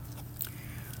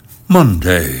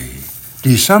Monday,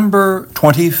 December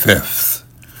 25th,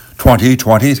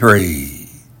 2023.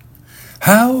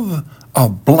 Have a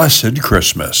blessed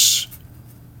Christmas.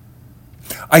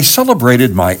 I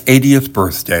celebrated my 80th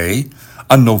birthday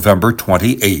on November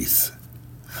 28th.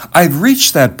 I've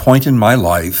reached that point in my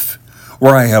life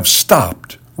where I have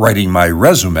stopped writing my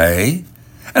resume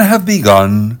and have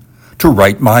begun to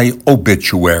write my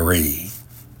obituary.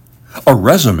 A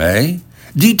resume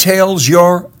details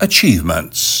your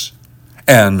achievements.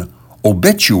 An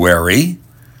obituary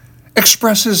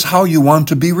expresses how you want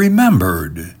to be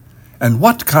remembered and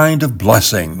what kind of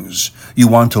blessings you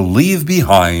want to leave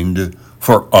behind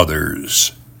for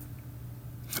others.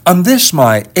 On this,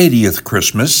 my 80th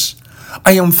Christmas,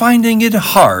 I am finding it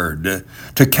hard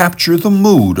to capture the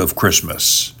mood of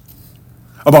Christmas.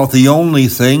 About the only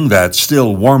thing that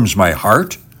still warms my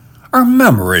heart are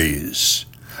memories.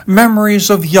 Memories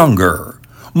of younger,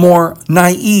 more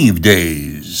naive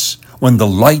days when the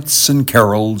lights and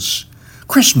carols,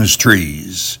 Christmas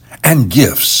trees, and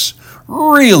gifts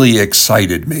really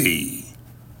excited me.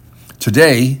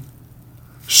 Today,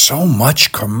 so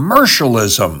much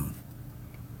commercialism.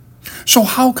 So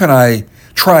how can I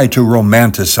try to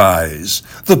romanticize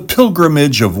the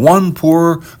pilgrimage of one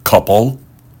poor couple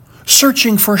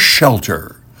searching for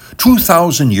shelter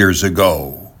 2,000 years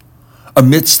ago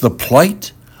amidst the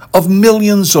plight of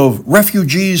millions of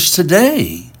refugees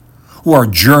today who are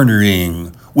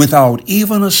journeying without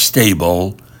even a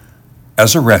stable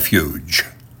as a refuge?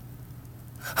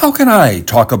 How can I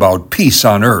talk about peace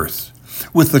on earth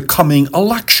with the coming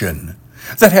election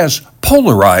that has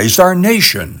polarized our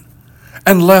nation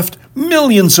and left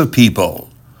millions of people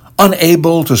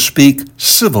unable to speak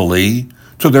civilly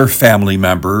to their family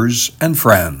members and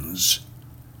friends?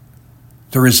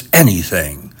 There is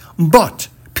anything but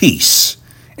peace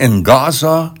in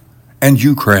Gaza and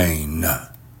Ukraine.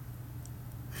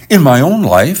 In my own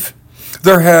life,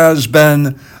 there has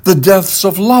been the deaths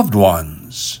of loved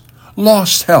ones,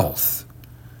 lost health,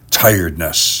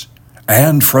 tiredness,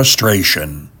 and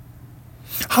frustration.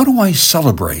 How do I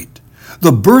celebrate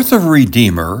the birth of a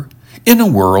Redeemer in a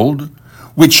world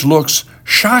which looks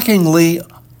shockingly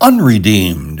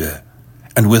unredeemed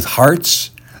and with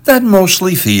hearts that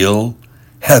mostly feel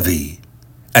heavy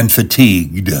and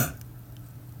fatigued?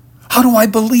 How do I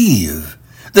believe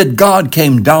that God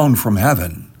came down from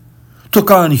heaven,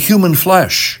 took on human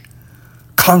flesh,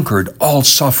 conquered all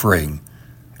suffering,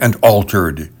 and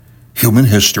altered human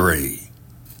history?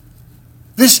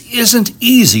 This isn't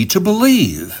easy to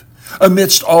believe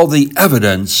amidst all the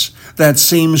evidence that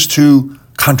seems to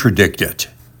contradict it.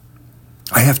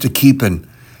 I have to keep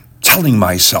telling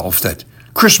myself that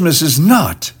Christmas is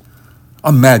not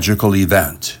a magical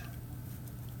event.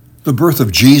 The birth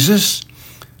of Jesus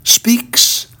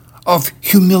speaks of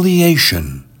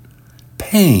humiliation,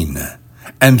 pain,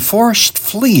 and forced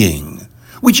fleeing,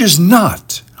 which is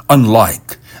not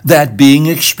unlike that being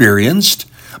experienced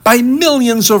by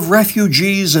millions of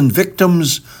refugees and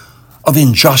victims of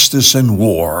injustice and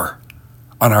war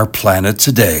on our planet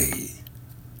today.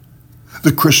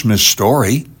 The Christmas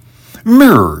story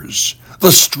mirrors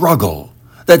the struggle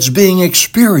that's being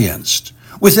experienced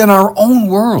within our own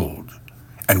world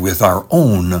and with our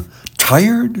own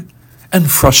tired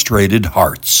and frustrated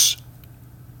hearts.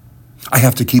 I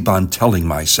have to keep on telling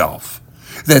myself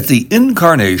that the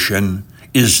incarnation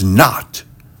is not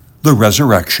the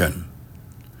resurrection.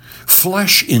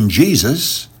 Flesh in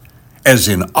Jesus, as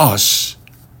in us,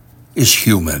 is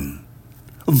human,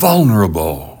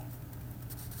 vulnerable,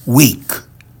 weak,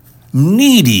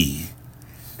 needy,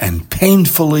 and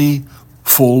painfully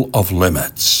full of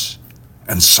limits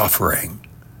and suffering.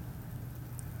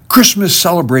 Christmas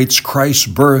celebrates Christ's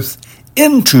birth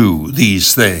into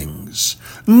these things,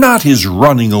 not his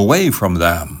running away from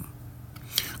them.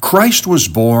 Christ was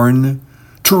born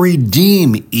to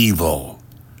redeem evil,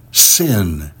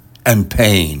 sin, and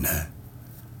pain.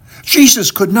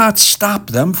 Jesus could not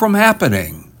stop them from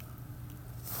happening.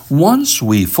 Once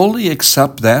we fully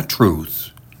accept that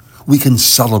truth, we can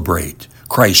celebrate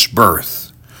Christ's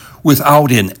birth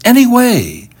without in any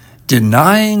way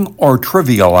denying or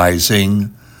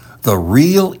trivializing the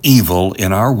real evil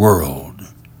in our world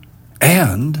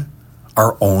and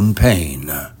our own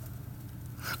pain.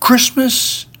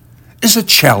 Christmas is a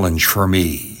challenge for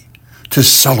me to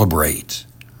celebrate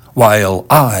while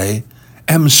I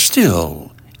am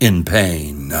still in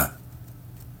pain.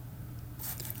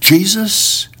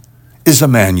 Jesus is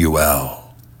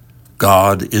Emmanuel.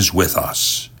 God is with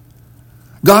us.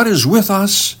 God is with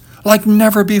us like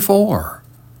never before.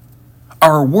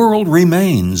 Our world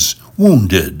remains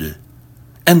wounded,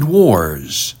 and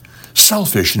wars,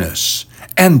 selfishness,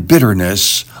 and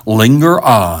bitterness linger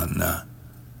on.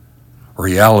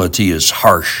 Reality is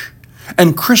harsh,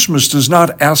 and Christmas does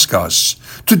not ask us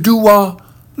to do a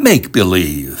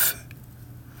make-believe.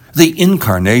 The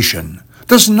Incarnation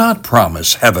does not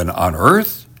promise heaven on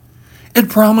earth. It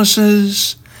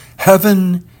promises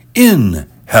heaven in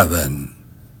heaven.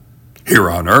 Here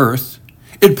on earth,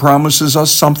 it promises us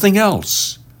something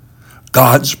else,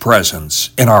 God's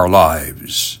presence in our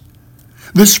lives.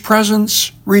 This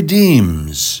presence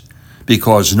redeems,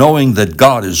 because knowing that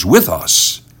God is with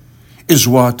us is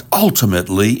what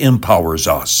ultimately empowers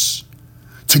us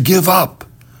to give up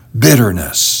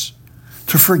bitterness,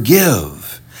 to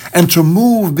forgive, and to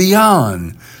move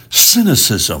beyond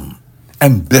cynicism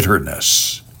and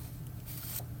bitterness.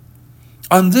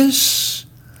 On this,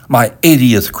 my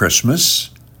 80th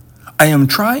Christmas, I am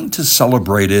trying to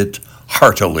celebrate it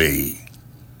heartily.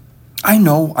 I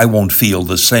know I won't feel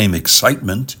the same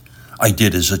excitement I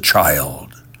did as a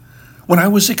child, when I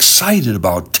was excited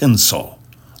about tinsel,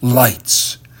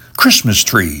 lights, Christmas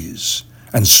trees,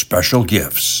 and special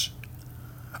gifts.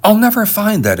 I'll never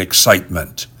find that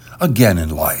excitement again in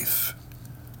life.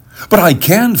 But I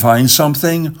can find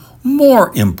something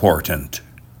more important,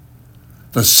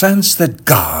 the sense that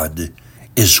God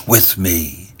is with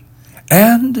me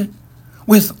and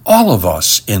with all of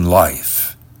us in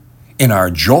life, in our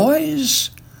joys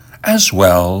as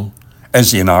well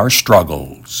as in our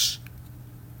struggles.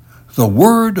 The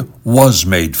Word was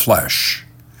made flesh.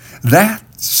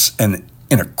 That's an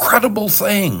incredible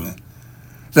thing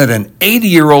that an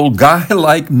 80-year-old guy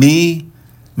like me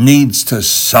needs to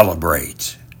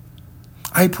celebrate.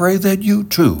 I pray that you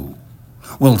too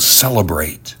will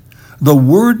celebrate the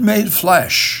Word made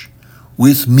flesh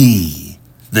with me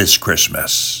this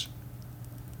Christmas.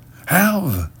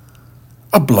 Have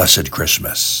a blessed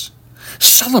Christmas.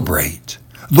 Celebrate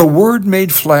the Word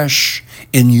made flesh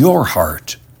in your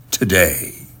heart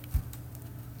today.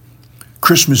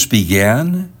 Christmas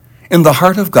began in the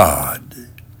heart of God.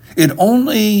 It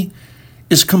only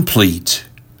is complete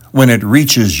when it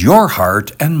reaches your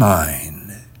heart and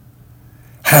mine.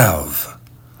 Have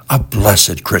a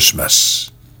blessed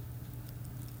Christmas.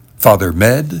 Father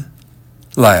Med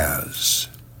Laz.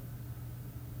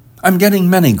 I'm getting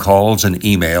many calls and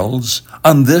emails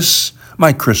on this,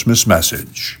 my Christmas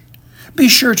message. Be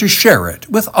sure to share it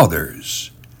with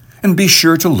others, and be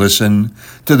sure to listen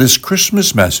to this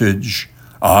Christmas message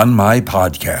on my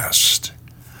podcast,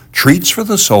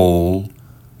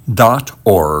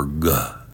 treatsforthesoul.org.